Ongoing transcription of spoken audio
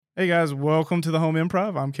Hey guys, welcome to the Home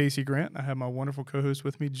Improv. I'm Casey Grant. I have my wonderful co-host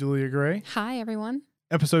with me, Julia Gray. Hi, everyone.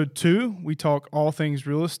 Episode 2, we talk all things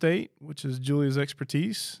real estate, which is Julia's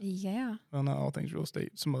expertise. Yeah. Well, not all things real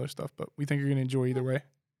estate, some other stuff, but we think you're going to enjoy either way.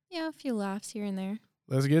 Yeah, a few laughs here and there.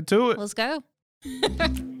 Let's get to it. Let's go.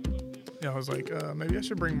 Yeah, I was like, maybe I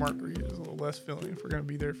should bring Mark Reed. It's a little less filling if we're going to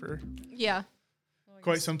be there for Yeah.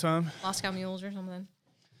 quite some time. Moscow Mules or something.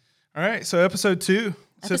 All right, so episode 2, set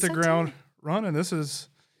the Episode ground 2. running. This is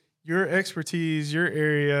your expertise, your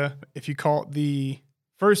area. If you caught the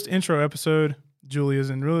first intro episode,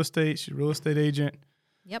 Julia's in real estate. She's a real estate agent.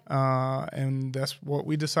 Yep. And that's what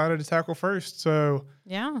we decided to tackle first. So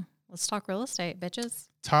Yeah. Let's talk real estate, bitches.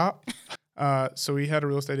 so we had a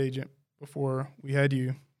real estate agent before we had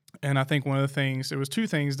you. And I think one of the things, there was two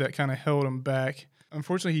things that kind of held him back.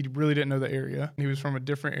 Unfortunately, he really didn't know the area. He was from a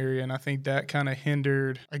different area, and I think that kind of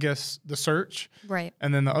hindered, I guess, the search. Right.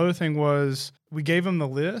 And then the other thing was we gave him the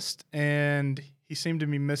list, and he seemed to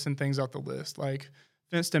be missing things off the list, like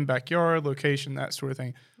fenced-in backyard, location, that sort of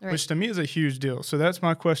thing, Right. which to me is a huge deal. So that's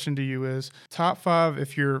my question to you is top 5,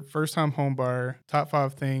 if you're a first-time home buyer, top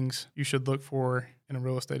 5 things you should look for in a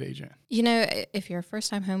real estate agent. You know, if you're a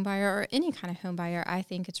first-time home buyer or any kind of home buyer, I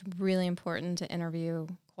think it's really important to interview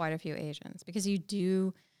quite a few agents because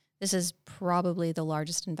this is probably the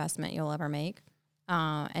largest investment you'll ever make.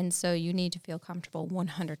 And so you need to feel comfortable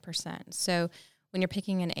 100%. So when you're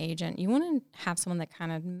picking an agent, you want to have someone that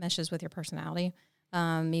kind of meshes with your personality.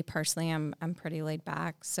 Me personally, I'm pretty laid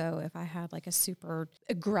back. So if I had like a super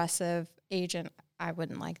aggressive agent, I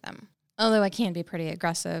wouldn't like them. Although I can be pretty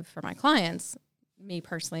aggressive for my clients, me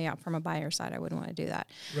personally, from a buyer side, I wouldn't want to do that.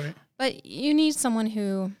 Right. But you need someone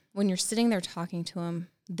who, when you're sitting there talking to them,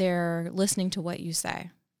 they're listening to what you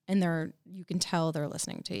say, and you can tell they're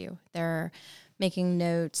listening to you. They're making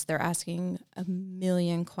notes, they're asking a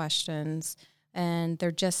million questions, and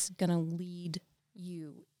they're just going to lead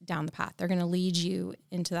you down the path. They're going to lead you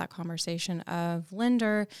into that conversation of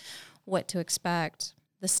lender, what to expect,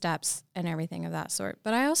 the steps, and everything of that sort.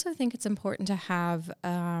 But I also think it's important to have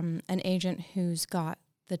an agent who's got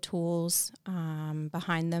the tools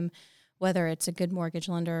behind them, whether it's a good mortgage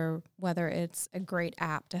lender, whether it's a great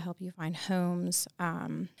app to help you find homes.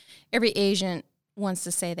 Every agent wants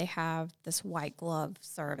to say they have this white glove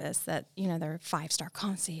service that, they're a 5-star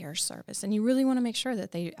concierge service. And you really want to make sure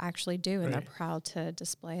that they actually do, and Right. they're proud to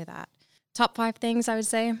display that. Top 5 things I would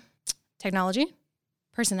say: technology,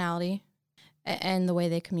 personality, and the way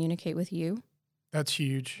they communicate with you. That's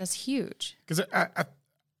huge. That's huge. Because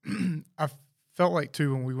I felt like,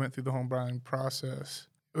 too, when we went through the home buying process,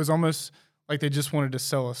 it was almost like they just wanted to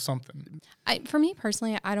sell us something. For me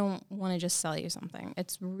personally, I don't want to just sell you something.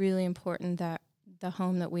 It's really important that the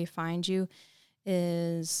home that we find you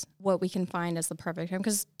is what we can find as the perfect home,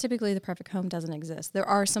 because typically the perfect home doesn't exist. There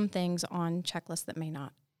are some things on checklists that may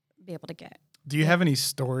not be able to get. Do you have any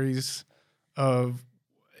stories of,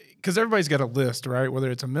 because everybody's got a list, right?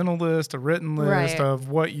 Whether it's a mental list, a written list Right. of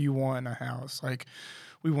what you want in a house. Like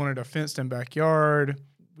we wanted a fenced-in backyard.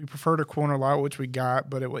 We preferred a corner lot, which we got,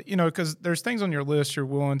 but it was, because there's things on your list you're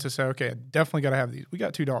willing to say, okay, I definitely got to have these. We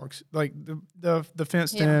got 2 dogs. Like the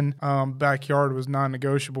fenced-in backyard was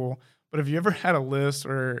non-negotiable. But have you ever had a list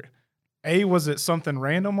or A, was it something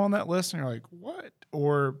random on that list and you're like, what?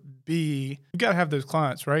 Or B, you got to have those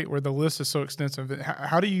clients, right? Where the list is so extensive.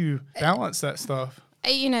 How do you balance that stuff?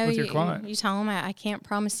 With your client? You tell them, I can't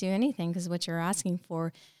promise you anything because what you're asking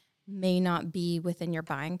for may not be within your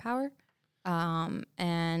buying power.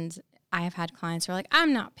 And I have had clients who are like,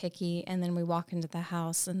 I'm not picky. And then we walk into the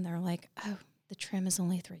house and they're like, oh, the trim is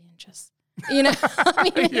only 3 inches. I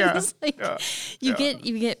mean, Yeah, it's like, yeah, you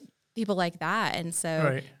get people like that. And so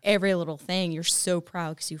Right. every little thing, you're so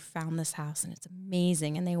proud because you found this house and it's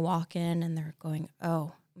amazing. And they walk in and they're going,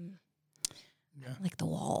 oh, Yeah. I like the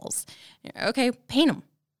walls. Okay, paint them.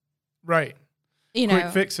 Right. Quick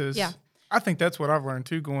fixes. Yeah. I think that's what I've learned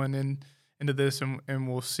too going into this and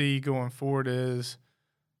we'll see going forward is,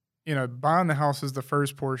 buying the house is the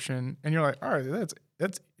first portion and you're like, all right,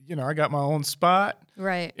 that's I got my own spot.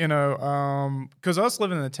 Right. Because us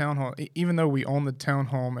living in the townhome, even though we own the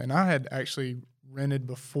townhome and I had actually rented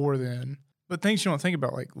before then, but things you don't think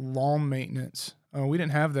about like lawn maintenance. We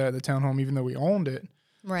didn't have that at the townhome even though we owned it.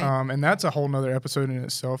 Right. And that's a whole nother episode in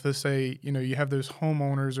itself. They say, you have those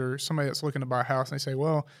homeowners or somebody that's looking to buy a house and they say,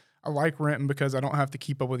 well, I like renting because I don't have to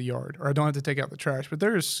keep up with the yard or I don't have to take out the trash. But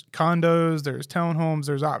there's condos, there's townhomes,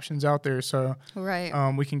 there's options out there. So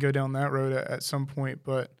right. we can go down that road at some point.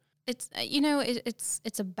 But It's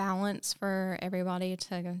it's a balance for everybody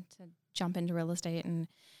to jump into real estate and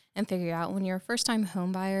figure out when you're a first time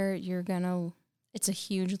home buyer, it's a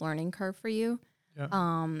huge learning curve for you.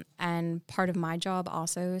 Yeah. And part of my job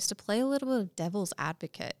also is to play a little bit of devil's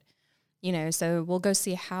advocate. So we'll go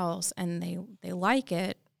see a house and they like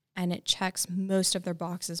it and it checks most of their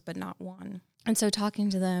boxes, but not one. And so talking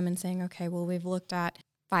to them and saying, okay, well, we've looked at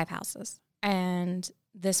 5 houses and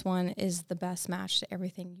this one is the best match to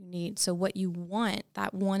everything you need. So what you want,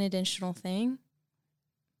 that one additional thing,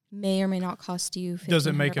 may or may not cost you $1,500.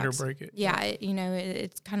 Doesn't make it or break it. Yeah,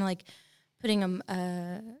 it's kind of like putting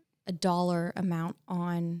a dollar amount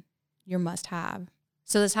on your must-have.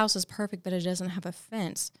 So this house is perfect, but it doesn't have a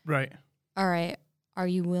fence. Right. All right, are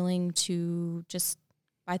you willing to just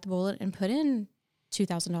bite the bullet and put in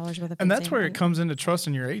 $2,000 worth of fencing? And that's where it comes into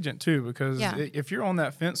trusting your agent too, because Yeah. if you're on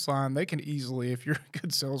that fence line, they can easily, if you're a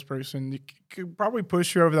good salesperson, you could probably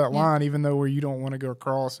push you over that line, even though where you don't want to go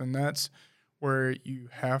across. And that's where you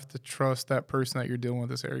have to trust that person that you're dealing with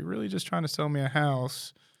this area. You're really just trying to sell me a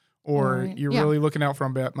house, or you're really looking out for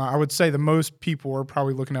them. I would say the most people are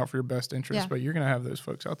probably looking out for your best interest, but you're going to have those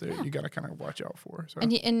folks out there you got to kind of watch out for. So. I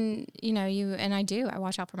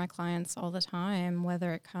watch out for my clients all the time,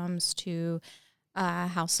 whether it comes to a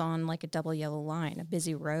house on like a double yellow line, a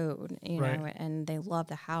busy road, know, and they love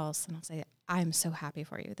the house. And I'll say, I'm so happy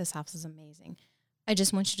for you. This house is amazing. I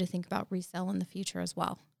just want you to think about resale in the future as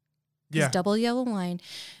well. Because double yellow line,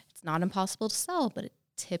 it's not impossible to sell, but it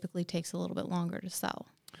typically takes a little bit longer to sell.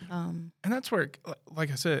 And that's where, like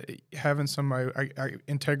I said, having somebody,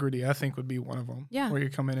 integrity, I think would be one of them. Yeah. Where you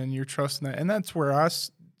come in and you're trusting that. And that's where I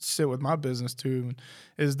sit with my business too,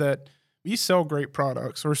 is that we sell great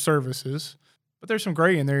products or services, but there's some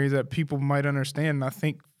gray in there that people might understand. And I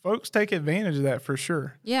think folks take advantage of that for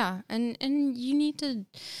sure. Yeah. And you need to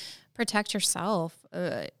protect yourself,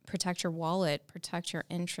 protect your wallet, protect your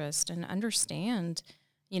interest, and understand,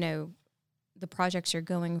 the projects you're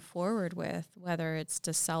going forward with, whether it's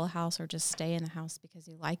to sell a house or just stay in the house because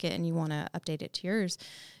you like it and you want to update it to yours.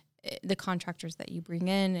 The contractors that you bring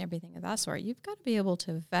in, everything of that sort, you've got to be able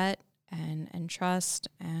to vet and trust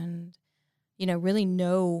and,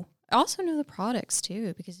 really also know the products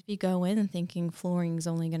too, because if you go in thinking flooring is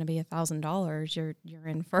only going to be $1,000, you're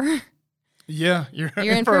in for you're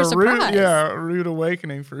in for a surprise. A rude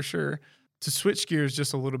awakening for sure. To switch gears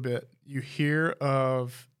just a little bit, you hear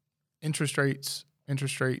of interest rates,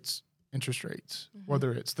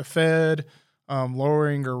 whether it's the Fed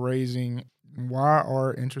lowering or raising. Why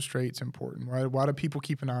are interest rates important? Why do people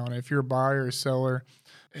keep an eye on it? If you're a buyer or a seller,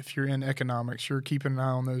 if you're in economics, you're keeping an eye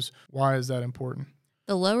on those. Why is that important?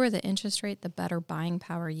 The lower the interest rate, the better buying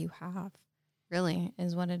power you have, really,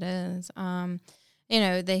 is what it is.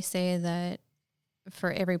 They say that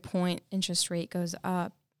for every point interest rate goes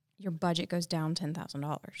up, your budget goes down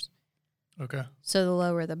 $10,000. Okay. So the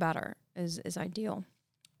lower the better is ideal.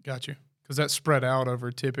 Got you. Because that's spread out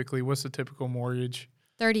over typically, what's the typical mortgage?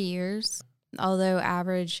 30 years. Although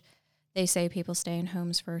average, they say people stay in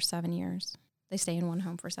homes for 7 years. They stay in one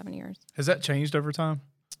home for 7 years. Has that changed over time?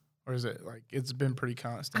 Or is it like it's been pretty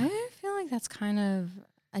constant? I feel like that's kind of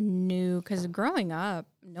because growing up,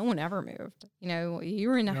 no one ever moved. You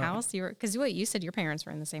were in a house, because what you said, your parents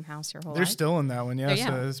were in the same house your whole life. They're still in that one, yeah.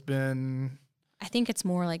 So it's been... I think it's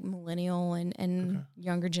more like millennial and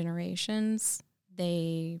younger generations.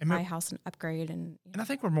 They buy a house and upgrade. And I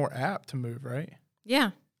think we're more apt to move, right?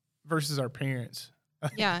 Yeah. Versus our parents.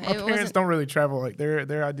 Yeah. Our parents don't really travel. Like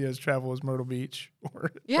their idea is travel is Myrtle Beach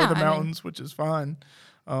or the mountains, which is fine.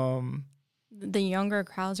 The younger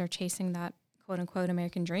crowds are chasing that quote unquote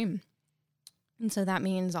American dream. And so that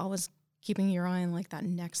means always keeping your eye on like that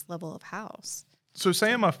next level of house. So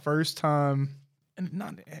say my first time,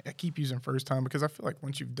 and I keep using first time because I feel like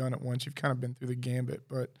once you've done it once, you've kind of been through the gambit.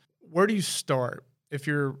 But where do you start? If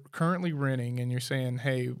you're currently renting and you're saying,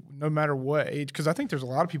 hey, no matter what age, because I think there's a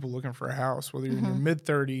lot of people looking for a house, whether you're in your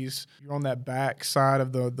mid-30s, you're on that back side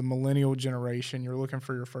of the millennial generation, you're looking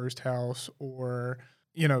for your first house, or,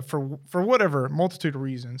 for whatever, multitude of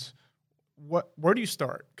reasons. Where do you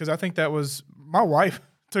start? Because I think that was, my wife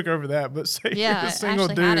took over that, but say you're a single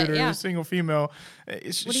dude or a single female,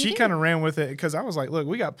 she kind of ran with it because I was like, look,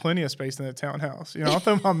 we got plenty of space in the townhouse. I'll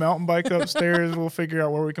throw my mountain bike upstairs. We'll figure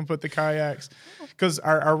out where we can put the kayaks. Because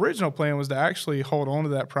our original plan was to actually hold on to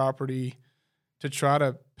that property to try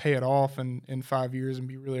to pay it off in 5 years and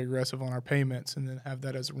be really aggressive on our payments and then have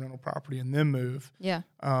that as a rental property and then move. Yeah.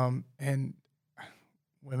 And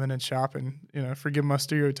women and shopping, forgive my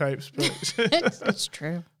stereotypes, but it's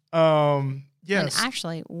true. Yes. And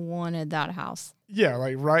actually wanted that house. Yeah,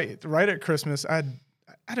 like right at Christmas, I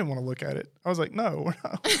didn't want to look at it. I was like, no, we're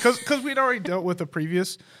not. Because we'd already dealt with a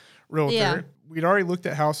previous realtor. Yeah. We'd already looked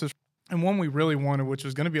at houses, and one we really wanted, which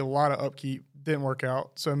was going to be a lot of upkeep, didn't work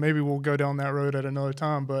out. So maybe we'll go down that road at another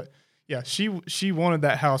time. But yeah, she wanted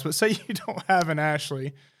that house, but say you don't have an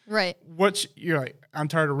Ashley, Right. you're like, I'm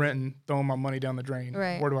tired of renting, throwing my money down the drain.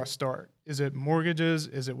 Right. Where do I start? Is it mortgages?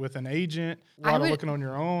 Is it with an agent? A lot of looking on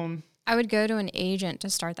your own. I would go to an agent to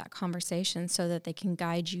start that conversation so that they can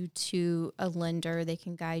guide you to a lender. They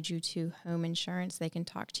can guide you to home insurance. They can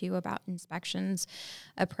talk to you about inspections,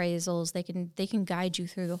 appraisals. They can guide you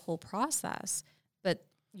through the whole process. But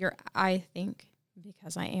I think,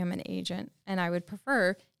 because I am an agent, and I would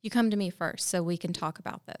prefer you come to me first so we can talk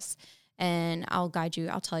about this. And I'll guide you.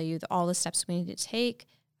 I'll tell you all the steps we need to take.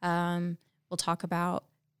 We'll talk about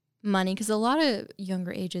money, because a lot of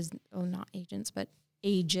younger ages, not agents, but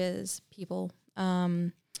people,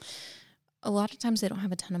 a lot of times they don't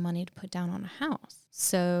have a ton of money to put down on a house.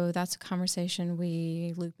 So that's a conversation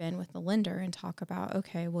we loop in with the lender and talk about,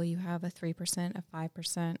 okay, well, you have a 3%, a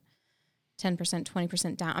 5%, 10%,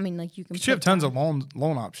 20% down. I mean, like you can. You have tons of loan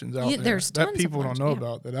options out there. There's that tons people of don't know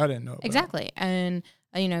about, that I didn't know about. Exactly. And,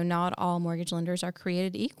 not all mortgage lenders are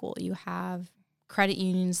created equal. You have credit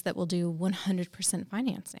unions that will do 100%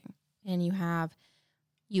 financing, and you have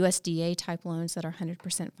USDA type loans that are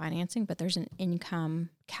 100% financing, but there's an income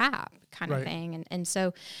cap kind of thing. And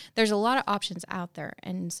so there's a lot of options out there.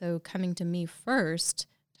 And so coming to me first,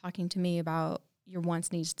 talking to me about your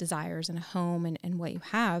wants, needs, desires in a home and what you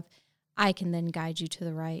have, I can then guide you to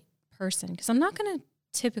the right person. Because I'm not going to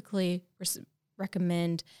typically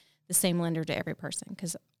recommend the same lender to every person,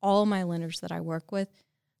 because all my lenders that I work with,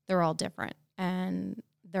 they're all different. And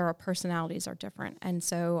their personalities are different. And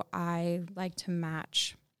so I like to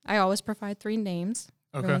match. I always provide 3 names.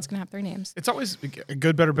 Okay. Everyone's going to have 3 names. It's always a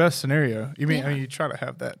good, better, best scenario. I mean, you try to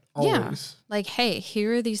have that always. Yeah. Like, hey,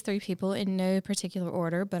 here are these 3 people in no particular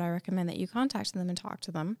order, but I recommend that you contact them and talk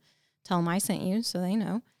to them. Tell them I sent you so they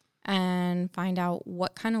know, and find out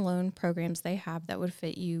what kind of loan programs they have that would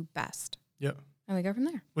fit you best. Yep. And we go from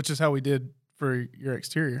there. Which is how we did for your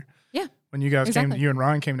exterior. Yeah. When you guys you and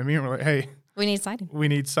Ryan came to me and were like, hey, we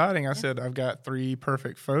need siding. I said, I've got 3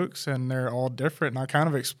 perfect folks and they're all different. And I kind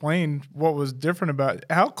of explained what was different about it.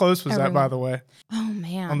 How close was that, by the way? Oh,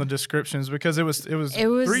 man. On the descriptions, because it was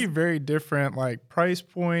 3 very different like price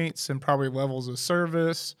points and probably levels of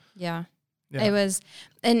service. Yeah. It was,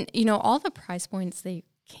 and all the price points, they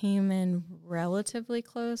came in relatively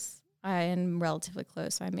close. And relatively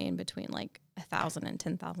close, I mean between like $1,000 and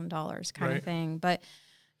 $10,000 kind of thing. But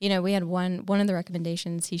we had one of the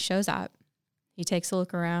recommendations. He shows up, he takes a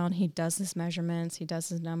look around, he does his measurements, he does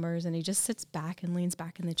his numbers, and he just sits back and leans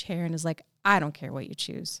back in the chair and is like, I don't care what you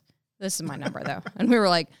choose. This is my number though. And we were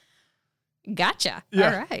like, gotcha.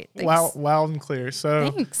 Yeah. All right. Loud and clear. So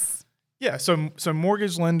thanks. Yeah. So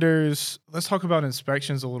mortgage lenders, let's talk about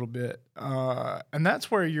inspections a little bit. And that's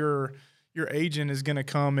where your agent is going to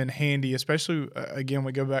come in handy, especially, again,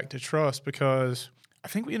 we go back to trust, because I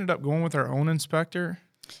think we ended up going with our own inspector.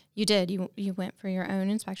 You did. You went for your own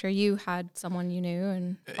inspector. You had someone you knew,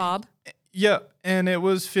 and Bob? Yeah, and it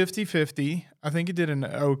was 50-50. I think it did an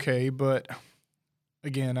okay, but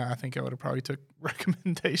again, I think I would have probably took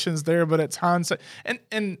recommendations there, but it's hindsight.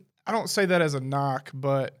 And I don't say that as a knock,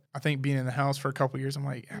 but I think being in the house for a couple of years, I'm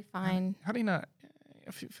like, fine. How do you not?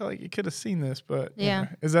 I feel like you could have seen this, but yeah.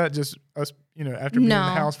 Is that just us, after being in the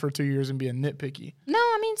house for 2 years and being nitpicky? No,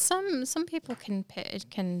 I mean, some people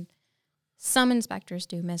can some inspectors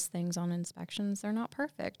do miss things on inspections. They're not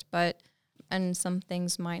perfect, and some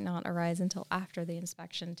things might not arise until after the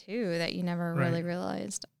inspection too, that you never really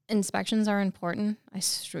realized. Inspections are important.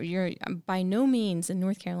 You're by no means in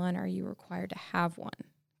North Carolina are you required to have one,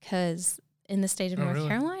 because in the state of North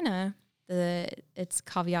Carolina, it's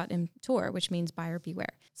caveat emptor, which means buyer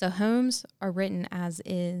beware. So homes are written as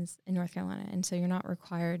is in North Carolina, and so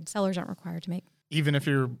sellers aren't required to make. Even if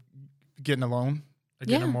you're getting a loan, or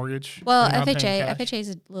getting a mortgage. Well, FHA is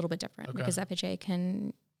a little bit different because FHA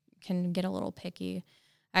can get a little picky.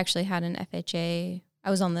 I actually had an FHA. I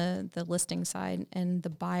was on the listing side, and the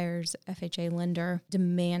buyer's FHA lender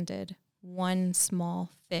demanded one small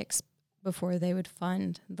fix before they would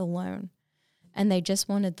fund the loan. And they just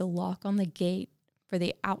wanted the lock on the gate for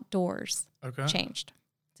the outdoors changed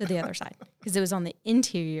to the other side, because it was on the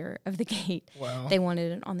interior of the gate. Wow. They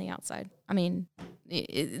wanted it on the outside. I mean,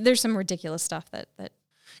 there's some ridiculous stuff that.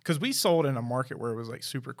 Because we sold in a market where it was like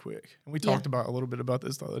super quick. And we talked about a little bit about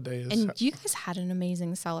this the other day. And you guys had an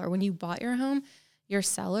amazing seller. When you bought your home, your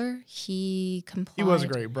seller, he complied. He was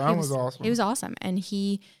great. Brian was awesome. He was awesome. And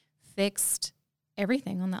he fixed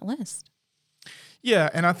everything on that list.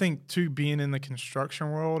 Yeah, and I think, too, being in the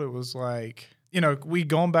construction world, it was like, we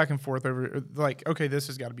going back and forth over, like, okay, this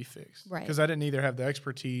has got to be fixed. Right. Because I didn't either have the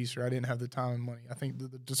expertise or I didn't have the time and money. I think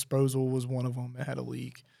the disposal was one of them that had a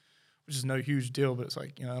leak, which is no huge deal, but it's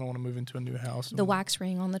like, I don't want to move into a new house. The wax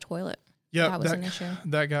ring on the toilet. Yeah, that was an issue.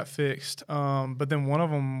 That got fixed. But then one of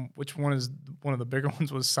them, which one is one of the bigger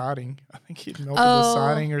ones, was siding. I think he melted the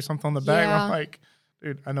siding or something on the back. Yeah. I'm like,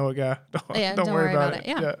 dude, I know a guy. Yeah, don't worry about it.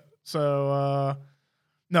 Yeah. So,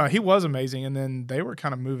 no, he was amazing. And then they were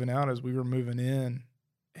kind of moving out as we were moving in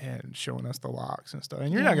and showing us the locks and stuff.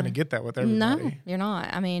 And you're not going to get that with everybody. No, you're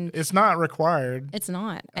not. I mean, it's not required. It's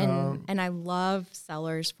not. And I love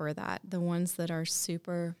sellers for that. The ones that are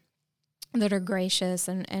that are gracious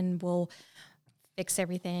and will fix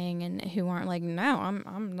everything, and who aren't like, no,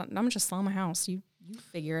 I'm just selling my house. You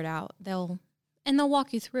figure it out. They'll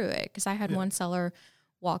walk you through it. Because I had one seller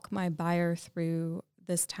walk my buyer through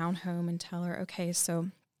this townhome and tell her, okay, so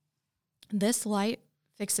this light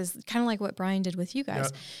fixes, kind of like what Brian did with you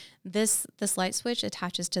guys. Yep. This light switch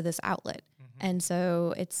attaches to this outlet, and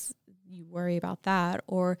so you worry about that,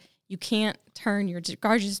 or you can't turn your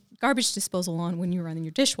garbage disposal on when you're running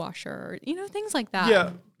your dishwasher, or, things like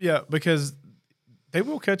that. Yeah, because they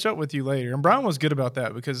will catch up with you later. And Brian was good about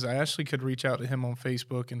that, because I actually could reach out to him on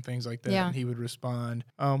Facebook and things like that, and he would respond.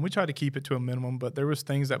 We tried to keep it to a minimum, but there was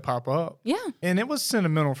things that pop up. Yeah. And it was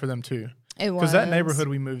sentimental for them too. It was. Because that neighborhood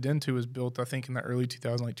we moved into was built, I think, in the early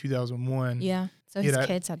 2000s, like 2001. Yeah. So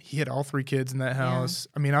he had all 3 kids in that house.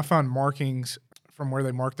 Yeah. I mean, I found markings from where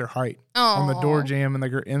they marked their height on the door jamb in the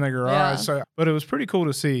garage. Yeah. So, but it was pretty cool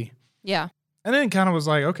to see. Yeah. And then kind of was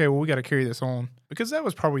like, okay, well, we got to carry this on, because that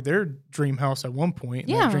was probably their dream house at one point.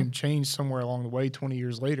 And that dream changed somewhere along the way 20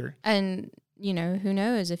 years later. And, who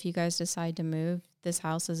knows, if you guys decide to move, this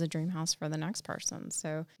house is a dream house for the next person.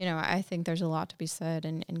 So, I think there's a lot to be said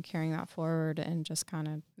in carrying that forward, and just kind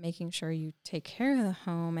of making sure you take care of the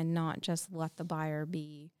home and not just let the buyer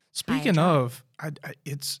be. Speaking of,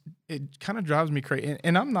 it kind of drives me crazy.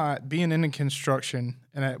 And I'm not being into construction.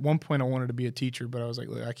 And at one point I wanted to be a teacher, but I was like,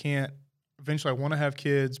 look, I can't. Eventually I want to have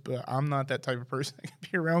kids, but I'm not that type of person that can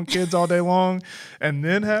be around kids all day long and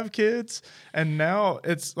then have kids. And now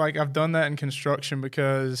it's like I've done that in construction,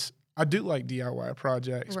 because I do like DIY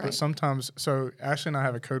projects, but sometimes, so Ashley and I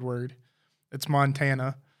have a code word. It's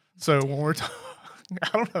Montana. So when we're I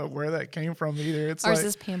don't know where that came from either. It's ours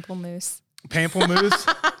is pamplemousse.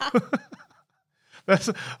 Pamplemousse?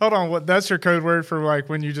 Hold on. That's your code word for like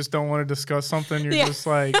when you just don't want to discuss something? You're just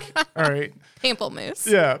like, all right.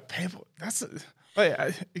 Pamplemousse. Yeah.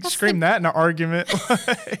 Scream that in an argument.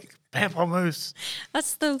 Like, pamplemousse.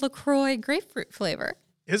 That's the LaCroix grapefruit flavor.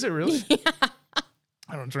 Is it really? Yeah.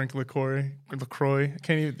 I don't drink LaCroix.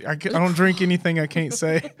 I don't drink anything I can't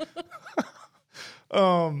say.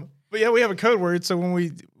 But yeah, we have a code word. So when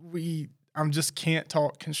we just can't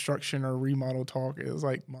talk construction or remodel talk. It was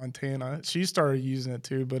like Montana. She started using it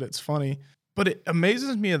too, but it's funny. But it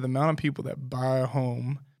amazes me at the amount of people that buy a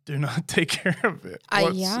home do not take care of it.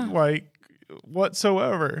 Like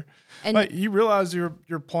whatsoever. And like you realize you're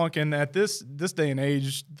plunking at this day and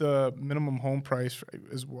age. The minimum home price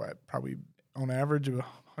is what, probably on average of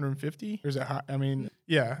 150? Or is it high? I mean,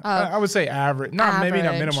 yeah, I would say average. Maybe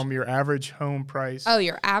not minimum. Your average home price. Oh,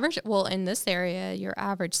 your average. Well, in this area, your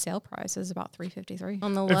average sale price is about $353.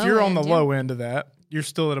 On the low if you're on the low end of that, you're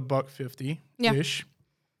still at $150 ish. Yeah.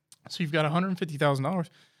 So you've got $150,000.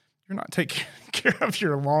 You're not taking care of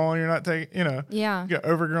your lawn. You're not taking, you got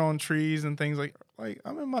overgrown trees and things like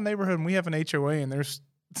I'm in my neighborhood and we have an HOA and there's.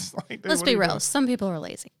 Let's be real. Some people are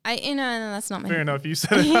lazy. That's not fair enough. You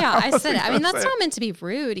said it. Yeah, I said it. I mean, that's not meant to be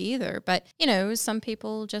rude either. But some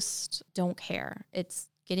people just don't care. It's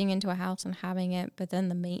getting into a house and having it, but then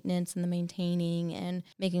the maintenance and the maintaining and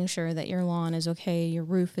making sure that your lawn is okay, your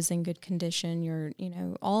roof is in good condition,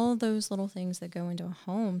 all those little things that go into a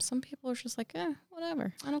home. Some people are just like,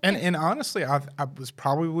 whatever. I don't care. And honestly, I was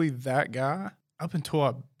probably that guy up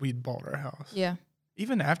until we'd bought our house. Yeah.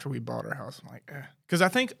 Even after we bought our house, I'm like, because I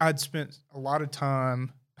think I'd spent a lot of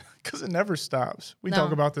time, because it never stops. We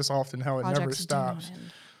talk about this often, how it never stops.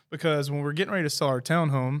 Because when we were getting ready to sell our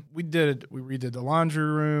townhome, we redid the laundry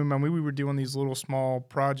room. I mean, we were doing these little small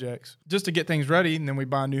projects just to get things ready. And then we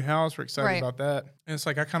buy a new house. We're excited about that. And it's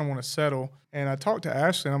like, I kind of want to settle. And I talked to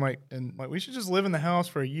Ashley and I'm like, we should just live in the house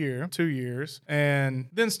for a year, 2 years, and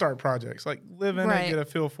then start projects. Like live in it, get a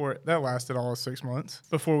feel for it. That lasted all of 6 months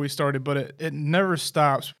before we started, but it never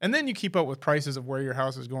stops. And then you keep up with prices of where your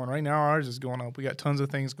house is going. Right now, ours is going up. We got tons of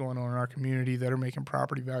things going on in our community that are making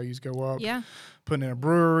property values go up. Yeah. Putting in a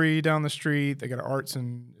brewery down the street. They got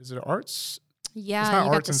is it arts? Yeah,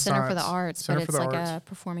 you got the Center for the Arts, but it's like a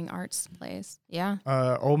performing arts place. Yeah.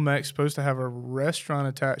 Old Mec's supposed to have a restaurant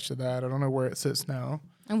attached to that. I don't know where it sits now.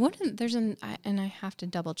 And and I have to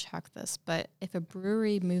double check this, but if a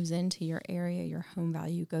brewery moves into your area, your home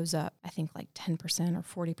value goes up, I think like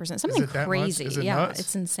 10% or 40%, something crazy. Is it yeah, nuts?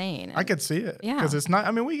 it's insane. I could see it. Yeah. Because it's not,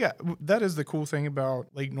 I mean, that is the cool thing about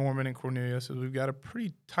Lake Norman and Cornelius is we've got a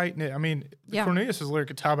pretty tight knit. I mean, Cornelius is literally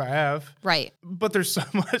Catawba Ave. Right. But there's so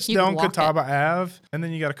much You down can walk Catawba Ave. And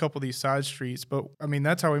then you got a couple of these side streets. But I mean,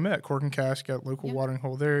 that's how we met. Cork and Cash, you got local watering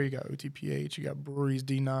hole there. You got OTPH, you got Breweries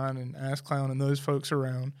D9 and Ass Clown and those folks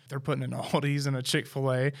around. They're putting an Aldi's and a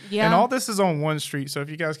Chick-fil-A. Yeah. And all this is on one street. So if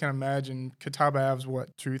you guys can imagine, Catawba Ave's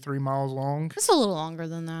what, 2-3 miles long? It's a little longer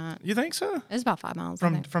than that. You think so? It's about 5 miles.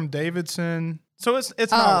 I think. From Davidson. So it's Oh,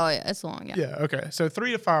 not. yeah, it's long. Yeah. Yeah, okay. So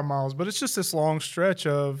 3 to 5 miles, but it's just this long stretch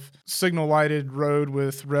of signal lighted road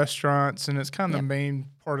with restaurants, and it's kind of the main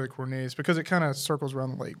part of the Cornelius because it kind of circles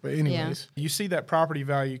around the lake. But anyways, you see that property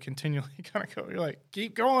value continually kind of go. You're like,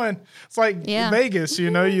 keep going. It's like Vegas, you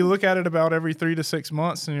know, you look at it about every 3 to 6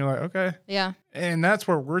 months, and you're like, okay. Yeah. And that's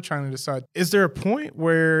where we're trying to decide. Is there a point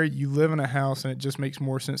where you live in a house and it just makes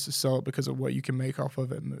more sense to sell it because of what you can make off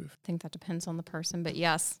of it and move? I think that depends on the person, but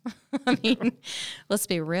yes. I mean, let's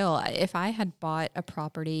be real. If I had bought a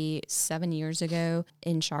property 7 years ago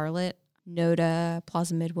in Charlotte, Noda,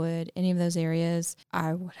 Plaza Midwood, any of those areas,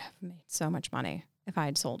 I would have made so much money if I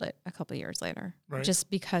had sold it a couple of years later. Right. Just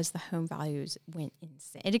because the home values went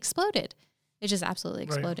insane. It exploded. It just absolutely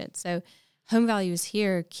exploded. Right. So home values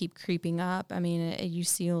here keep creeping up. I mean, you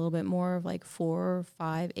see a little bit more of like 4,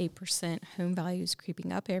 5, 8% home values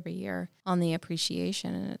creeping up every year on the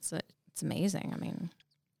appreciation, and it's amazing. I mean,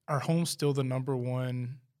 are homes still the number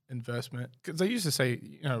one investment? Because they used to say,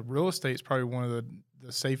 you know, real estate is probably one of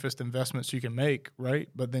the safest investments you can make, right?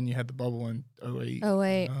 But then you had the bubble in 08.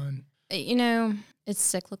 08. You know, it's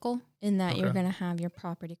cyclical in that you're going to have your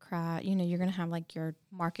property crash. You know, you're going to have like your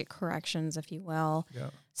market corrections, if you will,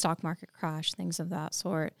 stock market crash, things of that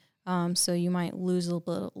sort. So you might lose a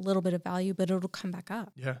little bit of value, but it'll come back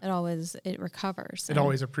up. Yeah. It recovers. It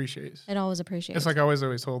always appreciates. It's like I was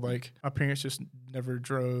always told, like, my parents just never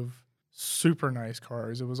drove super nice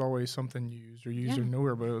cars. It was always something used or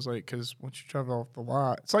newer, but it was like, because once you travel off the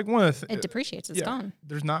lot, it's like one of the it depreciates. It's gone.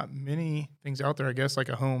 There's not many things out there, I guess, like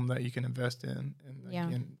a home that you can invest in. And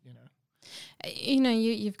again,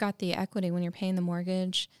 you've got the equity when you're paying the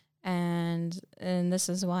mortgage. And this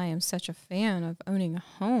is why I'm such a fan of owning a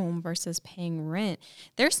home versus paying rent.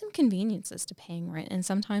 There's some conveniences to paying rent, and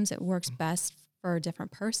sometimes it works best for a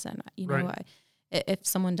different person. You know, if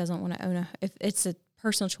someone doesn't want to if it's a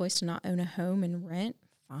personal choice to not own a home and rent,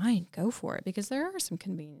 fine, go for it, because there are some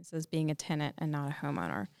conveniences being a tenant and not a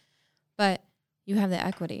homeowner. But you have the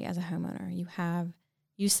equity as a homeowner.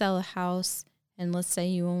 You sell a house, and let's say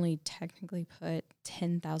you only technically put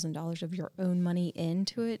 $10,000 of your own money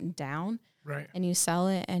into it and down, right? And you sell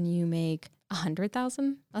it and you make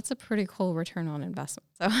 $100,000. That's a pretty cool return on investment.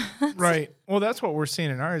 So right. Well, that's what we're seeing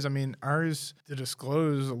in ours. I mean, ours, to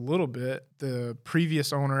disclose a little bit, the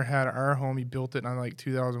previous owner had our home. He built it in like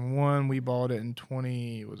 2001. We bought it in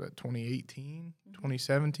 2018,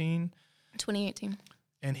 2017? 2018.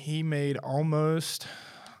 And he made almost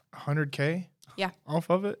 $100K off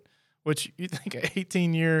of it. Which you think an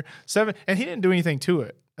 18-year, and he didn't do anything to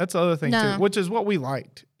it. That's the other thing too, which is what we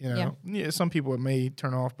liked. You know, some people it may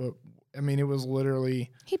turn off, but I mean, it was literally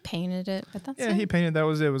he painted it. But that's it. He painted. That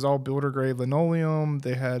was it. It was all builder grade linoleum.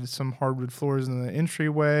 They had some hardwood floors in the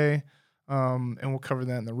entryway, and we'll cover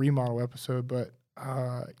that in the remodel episode. But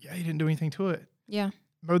he didn't do anything to it. Yeah.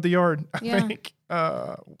 Mowed the yard, I think.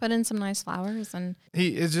 Put in some nice flowers, and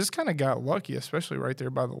he is just kind of got lucky, especially right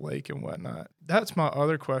there by the lake and whatnot. That's my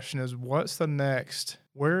other question: is what's the next?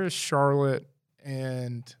 Where is Charlotte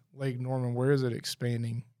and Lake Norman? Where is it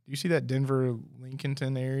expanding? Do you see that Denver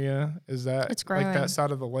Lincolnton area? Is that it's growing. Like that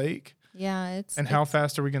side of the lake? Yeah, how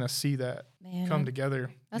fast are we going to see that come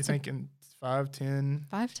together? You think in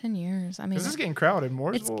 5-10 years? I mean, because it's getting crowded.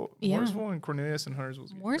 Mooresville and Cornelius and Huntersville.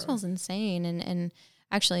 Mooresville's insane, and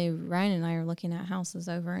actually, Ryan and I are looking at houses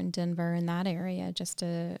over in Denver in that area just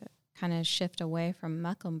to kind of shift away from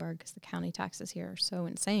Mecklenburg because the county taxes here are so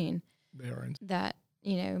insane. They are insane. That,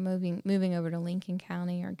 moving over to Lincoln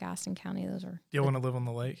County or Gaston County, those are... Do you want to live on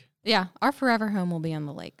the lake? Yeah, our forever home will be on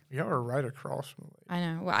the lake. Y'all are right across from the lake. I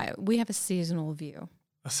know. Well, we have a seasonal view.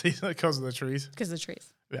 Because of the trees? Because of the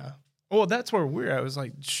trees. Yeah. Well, that's where we're at. It was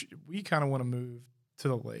like, we kind of want to move to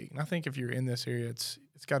the lake. And I think if you're in this area, it's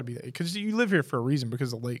got to be that, because you live here for a reason,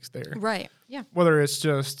 because the lake's there. Right. Yeah. Whether it's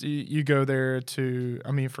just you go there to,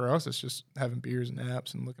 I mean, for us, it's just having beers and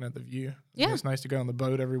naps and looking at the view. Yeah. And it's nice to go on the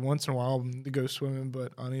boat every once in a while and to go swimming,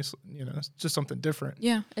 but honestly, it's just something different.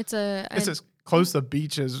 Yeah. It's as close to the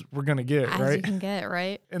beach as we're going to get, as right? you can get,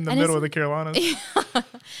 right? In the And middle it's- of the Carolinas.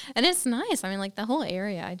 And it's nice. I mean, like the whole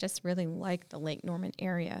area, I just really like the Lake Norman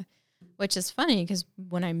area, which is funny because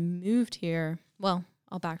when I moved here, well,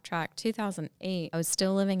 I'll backtrack. 2008, I was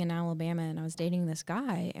still living in Alabama and I was dating this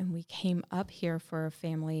guy, and we came up here for a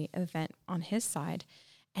family event on his side.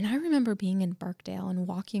 And I remember being in Burkdale and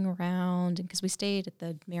walking around, and because we stayed at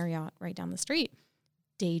the Marriott right down the street,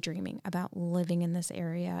 daydreaming about living in this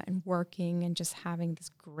area and working and just having this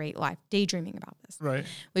great life, daydreaming about this. Right.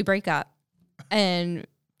 We break up, and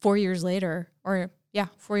 4 years later,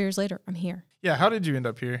 4 years later, I'm here. Yeah. How did you end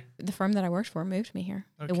up here? The firm that I worked for moved me here.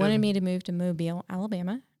 No They wanted kidding. me to move to Mobile,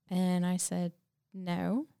 Alabama, and I said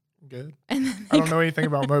no. Good. And then I don't know anything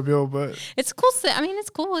about Mobile, but it's cool. I mean,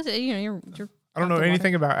 it's cool. You know, you're I don't out know the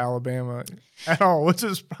anything about Alabama at all, which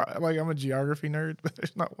is probably, like, I'm a geography nerd, but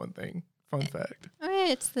there's not one thing. Fun fact. I mean,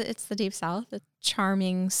 it's the deep south, the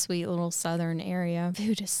charming, sweet little southern area.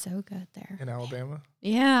 Food is so good there. In Alabama.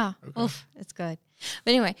 Yeah, Okay. oof, it's good.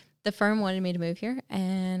 But anyway, the firm wanted me to move here,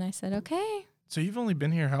 and I said okay. So you've only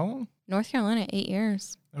been here how long? North Carolina, 8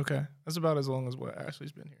 years. Okay. That's about as long as what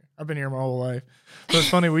Ashley's been here. I've been here my whole life. So it's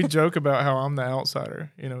funny, we joke about how I'm the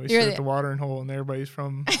outsider. You know, we You're sit the- at the watering hole and everybody's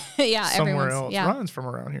from Yeah, somewhere everyone's else. yeah. Ryan's from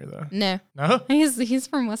around here though. No, No? he's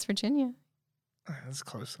from West Virginia. That's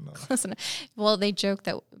close enough. Listen, well, they joke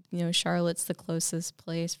that Charlotte's the closest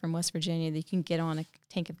place from West Virginia that you can get on a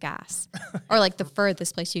tank of gas, or like the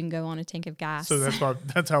furthest place you can go on a tank of gas. So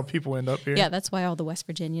that's how people end up here. yeah, that's why all the West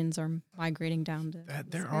Virginians are migrating down to.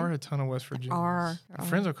 There are a ton of West Virginians. are. My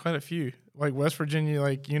friends are quite a few. Like West Virginia,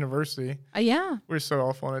 like University. Yeah, We're so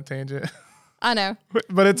off on a tangent. I know.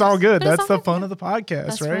 But it's all good. But it's That's all the good, fun yeah. of the podcast,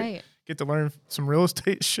 That's right? right. Get to learn some real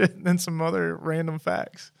estate shit and then some other random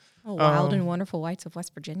facts. Oh, Wild and Wonderful Whites of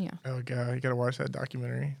West Virginia. Oh god, you gotta watch that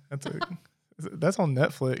documentary. That's on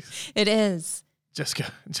Netflix. It is.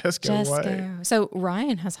 Jessica Jessica. White. So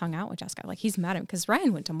Ryan has hung out with Jessica. Like he's met him because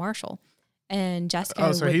Ryan went to Marshall, and Jessica.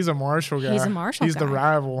 Oh, so he's a Marshall guy. He's a Marshall He's the guy.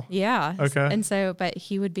 rival. Yeah. Okay. And so, but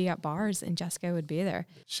he would be at bars, and Jessica would be there.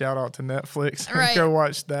 Shout out to Netflix. Right. Go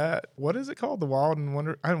watch that. What is it called? The Wild and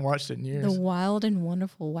Wonder. I haven't watched it in years. The Wild and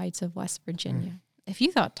Wonderful Whites of West Virginia. If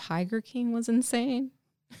you thought Tiger King was insane,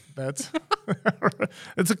 That's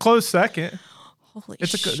it's a close second. holy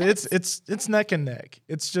It's shit. it's neck and neck.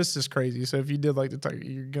 It's just as crazy. So if you did like the Tiger,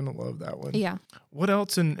 you're gonna love that one. Yeah. What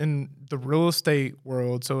else in the real estate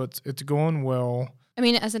world? So it's going well. I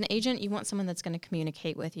mean, as an agent, you want someone that's going to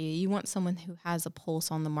communicate with you. You want someone who has a pulse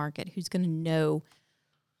on the market, who's going to know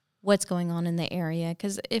what's going on in the area.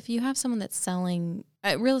 Because if you have someone that's selling,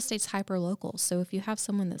 real estate's hyper local. So if you have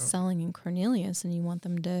someone that's selling in Cornelius and you want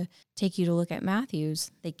them to take you to look at Matthews,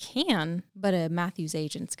 they can, but a Matthews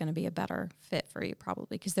agent's going to be a better fit for you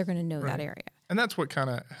probably because they're going to know that area. And that's what kind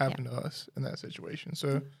of happened to us in that situation.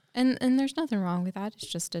 So And there's nothing wrong with that. It's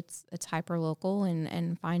just it's hyper local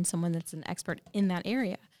and find someone that's an expert in that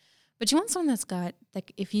area. But you want someone that's got,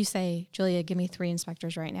 like, if you say, Julia, give me 3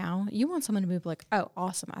 inspectors right now, you want someone to be like, oh,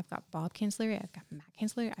 awesome. I've got Bob Cancellieri, I've got Matt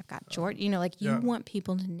Cancellieri, I've got George. You know, like you Yeah. want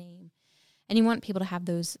people to name, and you want people to have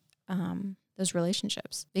those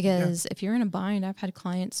relationships. Because if you're in a bind, I've had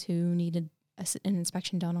clients who needed an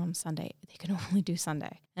inspection done on Sunday. They can only do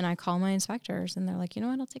Sunday. And I call my inspectors and they're like, you know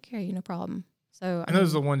what, I'll take care of you, no problem. So and those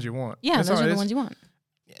are the ones you want. yeah, That's those how are it the is. ones you want.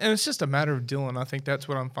 And it's just a matter of dealing. I think that's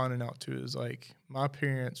what I'm finding out too. Is like my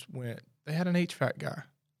parents they had an HVAC guy,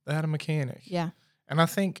 they had a mechanic. Yeah. And I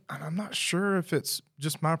think, and I'm not sure if it's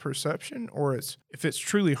just my perception or if it's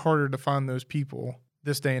truly harder to find those people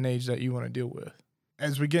this day and age that you want to deal with.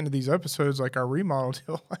 As we get into these episodes, like our remodel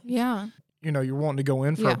deal, like, Yeah. you know, you're wanting to go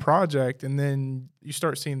in for Yeah. a project and then you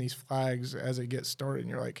start seeing these flags as it gets started and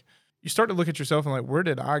you're like, you start to look at yourself and like, where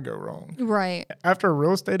did I go wrong? Right. After a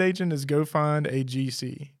real estate agent is go find a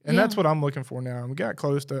GC. And Yeah. that's what I'm looking for now. We got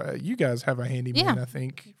close to, you guys have a handyman, Yeah. I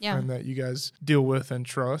think, Yeah. friend that you guys deal with and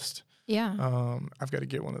trust. Yeah. I've got to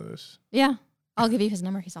get one of those. Yeah. I'll give you his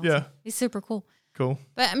number. He's awesome. Yeah. He's super cool. Cool.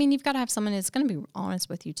 But I mean, you've got to have someone that's going to be honest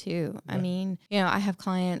with you too. I Yeah. mean, I have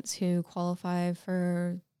clients who qualify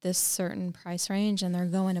for this certain price range and they're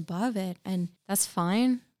going above it, and that's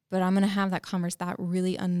fine. But I'm going to have that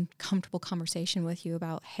really uncomfortable conversation with you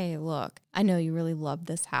about, hey, look, I know you really love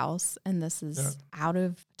this house and this is out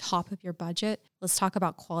of top of your budget. Let's talk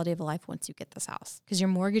about quality of life once you get this house, because your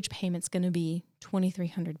mortgage payment's going to be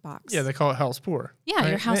 $2,300. Yeah, they call it house poor. Yeah,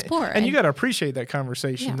 your house poor. And you got to appreciate that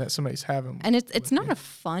conversation Yeah. that somebody's having. And it's not a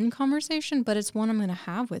fun conversation, but it's one I'm going to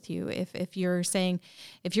have with you. If you're saying,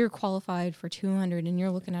 if you're qualified for $200 and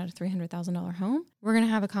you're looking at a $300,000 home, we're going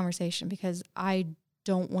to have a conversation, because I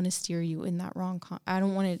don't want to steer you in that wrong. I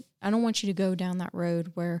don't want you to go down that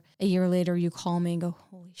road where a year later you call me and go,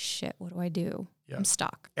 holy shit, what do I do? Yeah. I'm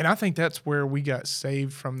stuck. And I think that's where we got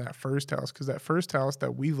saved from that first house, because that first house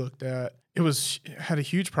that we looked at, it had a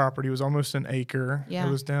huge property. It was almost an acre. Yeah. It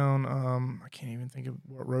was down, I can't even think of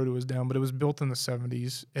what road it was down, but it was built in the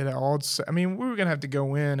 70s. We were going to have to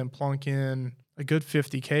go in and plunk in a good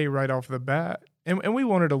 $50K right off the bat. And we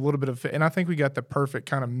wanted a little bit of, and I think we got the perfect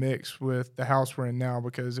kind of mix with the house we're in now,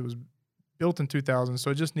 because it was built in 2000, so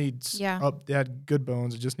it just needs it had good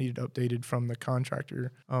bones. It just needed updated from the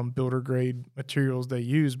contractor, builder grade materials they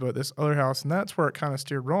use. But this other house, and that's where it kind of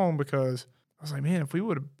steered wrong, because I was like, man, if we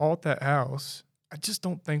would have bought that house, I just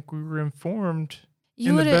don't think we were informed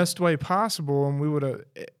in the best way possible, and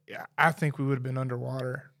I think we would have been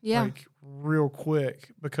underwater, like real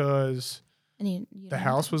quick, because the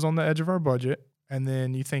house was on the edge of our budget. And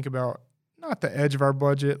then you think about, not the edge of our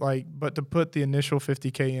budget, but to put the initial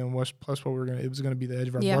 $50K in plus what it was going to be the edge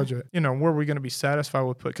of our budget. You know, were we going to be satisfied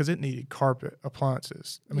with because it needed carpet,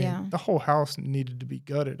 appliances. I mean, the whole house needed to be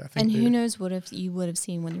gutted. I think. And who knows what if you would have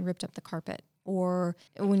seen when you ripped up the carpet, or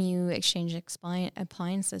when you exchanged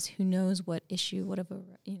appliances. Who knows what issue would have,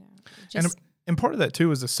 And part of that,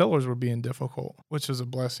 too, is the sellers were being difficult, which is a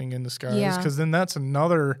blessing in disguise. Because then that's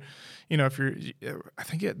another, I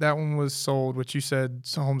think that one was sold, which you said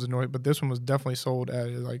Homes and Noise, but this one was definitely sold at,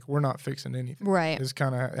 we're not fixing anything. Right. Is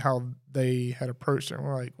kind of how they had approached it. And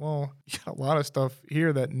we're like, well, you got a lot of stuff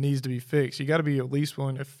here that needs to be fixed. You got to be at least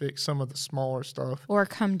willing to fix some of the smaller stuff. Or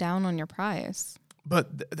come down on your price.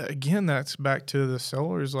 But again, that's back to the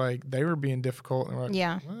sellers. They were being difficult. And we're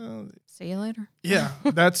like, well, see you later. Yeah,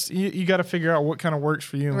 that's you got to figure out what kind of works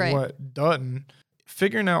for you and what doesn't.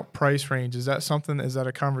 Figuring out price range, is that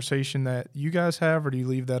a conversation that you guys have, or do you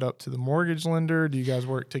leave that up to the mortgage lender? Do you guys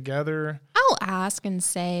work together? I'll ask and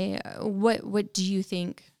say, what do you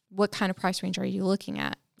think? What kind of price range are you looking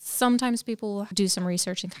at? Sometimes people do some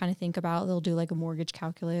research and kind of think about, they'll do a mortgage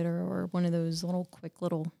calculator or one of those quick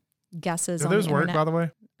little guesses. Do those work, by the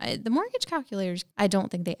way? The mortgage calculators, I don't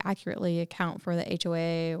think they accurately account for the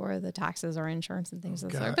HOA or the taxes or insurance and things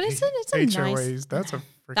of that sort. But it's a HOAs, nice.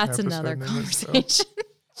 That's another conversation.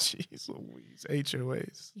 Jeez Louise,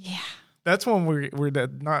 HOAs. Yeah. That's one we're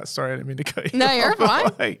not. Sorry, I didn't mean to cut you. No, you're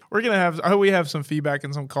fine. We're gonna have. We have some feedback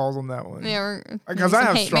and some calls on that one. Yeah, because I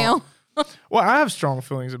have strong. Well, I have strong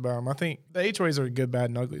feelings about them. I think the HOAs are good, bad,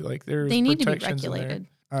 and ugly. They need to be regulated.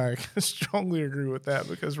 I strongly agree with that,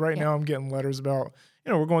 because right now I'm getting letters about,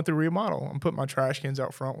 we're going through remodel. I'm putting my trash cans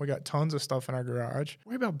out front. We got tons of stuff in our garage.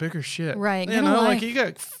 Worry about bigger shit. Right. You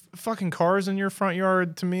got fucking cars in your front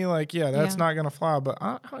yard. To me, that's not going to fly. But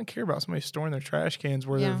I don't care about somebody storing their trash cans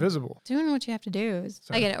where they're visible. Doing what you have to do.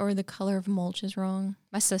 I get it. Or the color of mulch is wrong.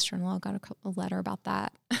 My sister-in-law got a letter about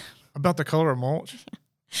that. About the color of mulch?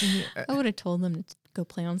 I would have told them to go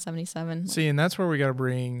play on 77. See, and that's where we got to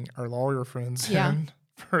bring our lawyer friends in.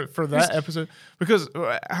 For that episode, because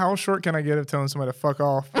how short can I get of telling somebody to fuck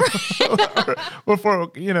off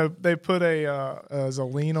before they put a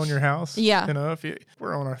lien on your house? Yeah, if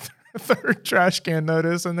we're on our third trash can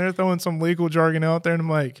notice and they're throwing some legal jargon out there, and I'm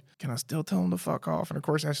like, can I still tell them to fuck off? And of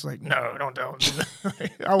course, Ashley's like, no, don't tell them.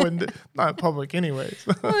 I wouldn't. Not in public, anyways.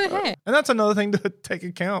 Well, hey. And that's another thing to take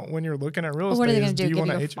account when you're looking at real estate. What are they going to do? Give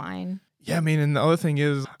you a fine? Yeah, and the other thing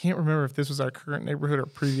is, I can't remember if this was our current neighborhood or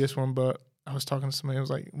previous one, but I was talking to somebody. I was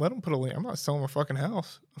like, let them put a lien. I'm not selling my fucking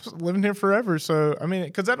house. I'm just living here forever. So,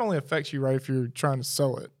 because that only affects you, right, if you're trying to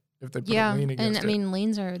sell it. If they put a lien against it.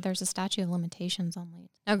 Liens there's a statute of limitations on liens.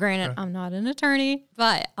 Now, granted, I'm not an attorney,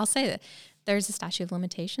 but I'll say that there's a statute of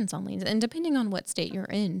limitations on liens. And depending on what state you're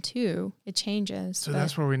in, too, it changes. So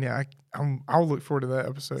that's where we need. I'll look forward to that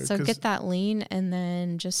episode. So get that lien and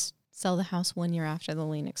then just sell the house 1 year after the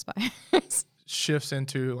lien expires. Shifts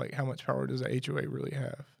into, how much power does a HOA really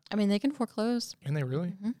have? They can foreclose. Can they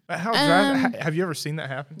really? Mm-hmm. Have you ever seen that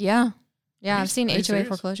happen? Yeah. Yeah, I've seen HOA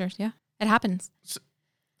foreclosures. Yeah, it happens.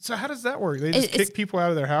 So how does that work? They just kick people out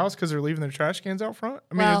of their house because they're leaving their trash cans out front?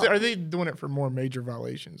 Are they doing it for more major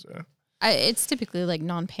violations, though? It's typically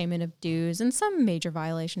non-payment of dues, and some major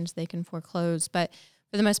violations they can foreclose. But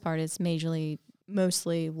for the most part, it's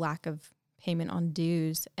mostly lack of payment on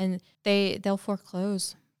dues. And they'll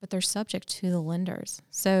foreclose, but they're subject to the lenders.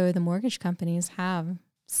 So the mortgage companies have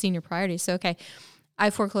senior priority. So, okay, I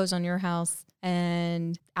foreclose on your house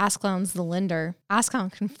and Ascalon's the lender. Ascalon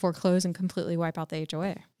can foreclose and completely wipe out the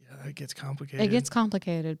HOA. Yeah, that gets complicated. It gets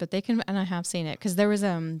complicated, but they can, and I have seen it because there was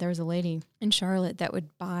a lady in Charlotte that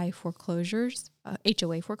would buy foreclosures,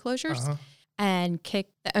 HOA foreclosures, and kick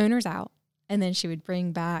the owners out, and then she would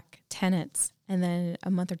bring back tenants, and then a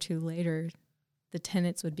month or two later, the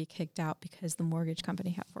tenants would be kicked out because the mortgage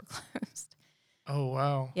company had foreclosed. Oh,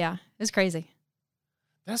 wow. Yeah, it was crazy.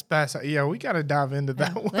 That's bad. Yeah, we got to dive into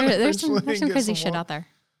that one. There's some crazy shit out there.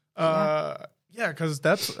 Yeah, because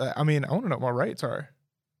that's, I mean, I want to know what my rates are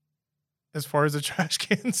as far as the trash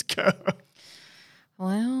cans go.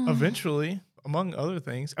 Well, Eventually, among other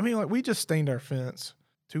things. I mean, like, we just stained our fence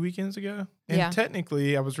 2 weekends ago. And Yeah.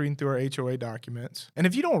 technically, I was reading through our HOA documents. And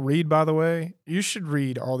if you don't read, by the way, you should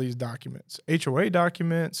read all these documents. HOA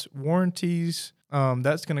documents, warranties.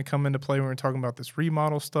 That's going to come into play when we're talking about this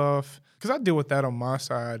remodel stuff. Because I deal with that on my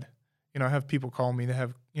side. You know, I have people call me that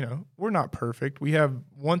have, you know, we're not perfect. We have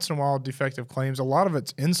once in a while defective claims. A lot of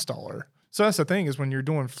it's installer. So that's the thing is when you're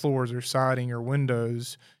doing floors or siding or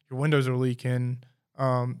windows, your windows are leaking.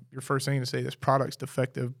 Your first thing to say this product's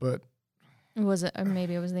defective, but was it? Or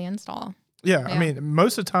maybe it was the install. yeah, Yeah. I mean,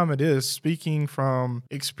 most of the time it is. Speaking from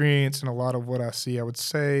experience and a lot of what I see, I would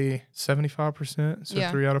say 75%, so Yeah.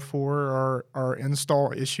 3 out of 4 are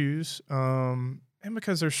install issues. And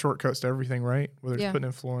because there's shortcuts to everything, right? Whether it's Yeah. putting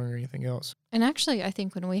in flooring or anything else. And actually, I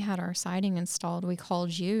think when we had our siding installed, we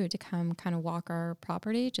called you to come kind of walk our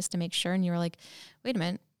property just to make sure. And you were like, wait a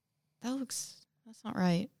minute, that's not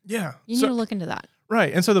right. Yeah. You need to look into that.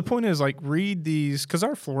 Right. And so the point is, like, read these, because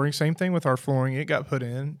our flooring, same thing with our flooring, it got put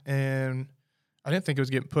in, and I didn't think it was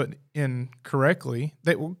getting put in correctly.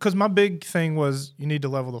 Because my big thing was you need to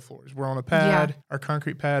level the floors. We're on a pad, our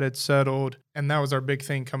concrete pad had settled, and that was our big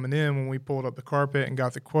thing coming in when we pulled up the carpet and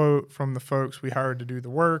got the quote from the folks we hired to do the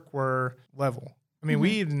work were level. I mean,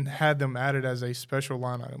 we even had them added as a special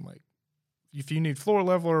line item, like, if you need floor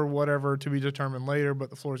level or whatever to be determined later, but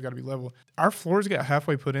the floor's got to be level. Our floors got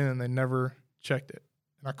halfway put in and they never checked it.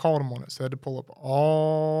 And I called them on it, so I had to pull up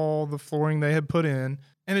all the flooring they had put in.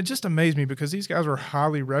 And it just amazed me because these guys were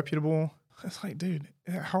highly reputable. It's like, dude,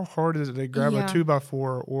 how hard is it to grab a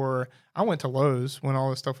 2x4? Or I went to Lowe's when all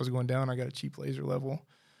this stuff was going down. I got a cheap laser level.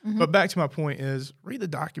 Mm-hmm. But back to my point is read the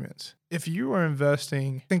documents. If you are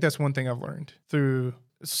investing, I think that's one thing I've learned through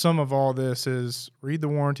some of all this is read the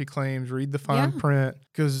warranty claims, read the fine print,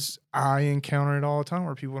 because I encounter it all the time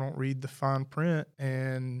where people don't read the fine print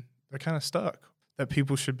and they're kind of stuck that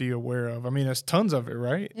people should be aware of. I mean, there's tons of it,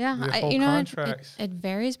 right? Yeah. The whole contracts. It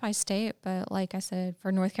varies by state, but like I said,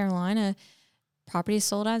 for North Carolina, property is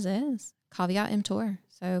sold as is. Caveat emptor.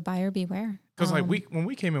 So buyer beware. Because when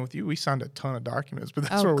we came in with you, we signed a ton of documents, but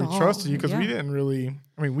that's Oh, where we God, trusted you because we yeah. didn't really.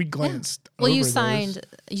 I mean, we glanced. Well, over you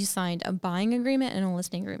those. signed a buying agreement and a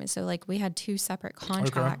listing agreement. So like we had 2 separate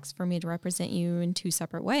contracts for me to represent you in 2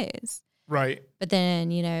 separate ways. Right. But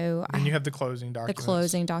then, you know, And you have the closing documents. the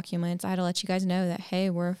closing documents. I had to let you guys know that,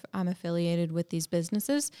 hey, I'm affiliated with these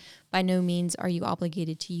businesses. By no means are you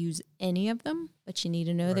obligated to use any of them, but you need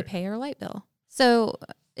to know they Right. pay your light bill. So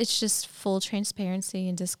it's just full transparency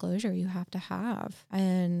and disclosure you have to have.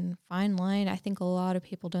 And fine line, I think a lot of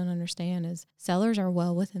people don't understand is sellers are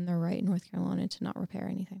well within their right in North Carolina to not repair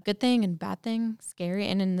anything. Good thing and bad thing, scary.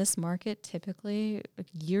 And in this market, typically a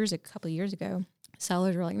couple of years ago,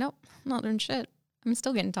 sellers were like, nope, I'm not doing shit. I'm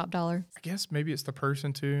still getting top dollar. I guess maybe it's the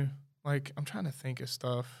person too. Like, I'm trying to think of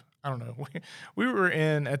stuff. I don't know.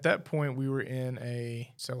 At that point, we were in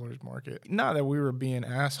a seller's market. Not that we were being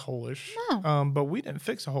asshole-ish, No. but we didn't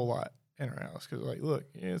fix a whole lot in our house because, like, look,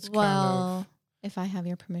 it's Well, if I have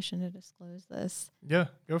your permission to disclose this, yeah,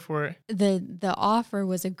 go for it. the offer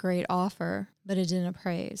was a great offer, but it didn't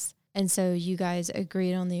appraise. And so you guys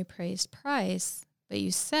agreed on the appraised price, but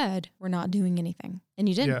you said we're not doing anything. And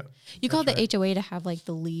you didn't. Yeah, You called the right. HOA to have like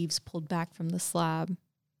the leaves pulled back from the slab.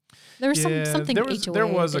 There was something there was, HOA. There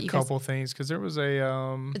was that a you guys- couple things because there was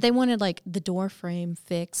a But they wanted like the door frame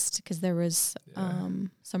fixed because there was Yeah.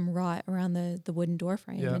 some rot around the wooden door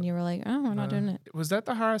frame. Yeah. And you were like, oh, we're not doing it. Was that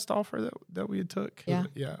the highest offer that we had took? Yeah.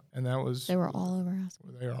 Yeah, and that was They were all over us.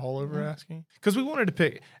 They were all over Yeah. asking because we wanted to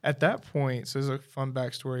pick at that point. So there's a fun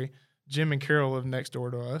backstory. Jim and Carol lived next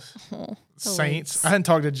door to us. Oh, Saints. I hadn't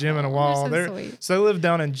talked to Jim in a while. They're They're- so sweet. So they live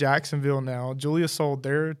down in Jacksonville now. Julia sold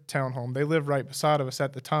their townhome. They lived right beside of us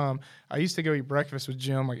at the time. I used to go eat breakfast with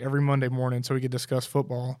Jim like every Monday morning so we could discuss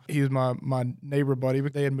football. He was my neighbor buddy,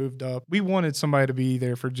 but they had moved up. We wanted somebody to be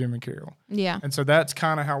there for Jim and Carol. Yeah. And so that's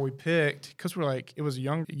kind of how we picked because we're like, it was a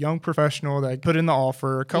young professional that put in the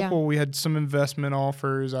offer. A couple, we had some investment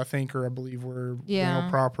offers, I think, or I believe were rental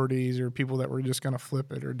properties or people that were just going to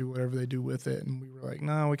flip it or do whatever they do with it. And we were like,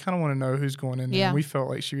 no, we kind of want to know who's going in there. Yeah. And we felt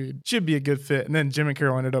like she'd be a good fit. And then Jim and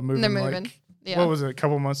Carol ended up moving. They're moving. Like, Yeah. what was it, a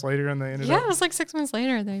couple months later? And they ended Yeah, up it was like 6 months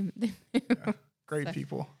later. They great So-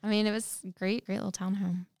 people. I mean, it was great little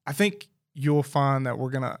townhome. I think you'll find that we're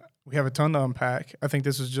going to, We have a ton to unpack. I think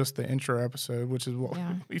this is just the intro episode, which is what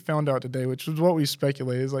we found out today, which is what we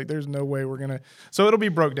speculated. Is like, there's no way we're going to. So it'll be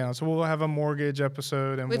broke down. So we'll have a mortgage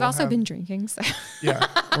episode. And we've also been drinking. So. Yeah.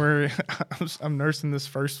 I'm nursing this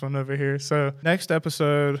first one over here. So next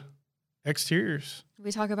episode, exteriors.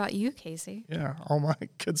 We talk about you, Casey. Yeah. All my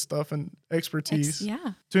good stuff and expertise.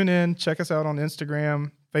 Yeah. Tune in. Check us out on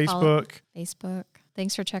Instagram, Facebook. Facebook.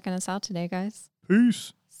 Thanks for checking us out today, guys.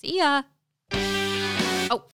 Peace. See ya.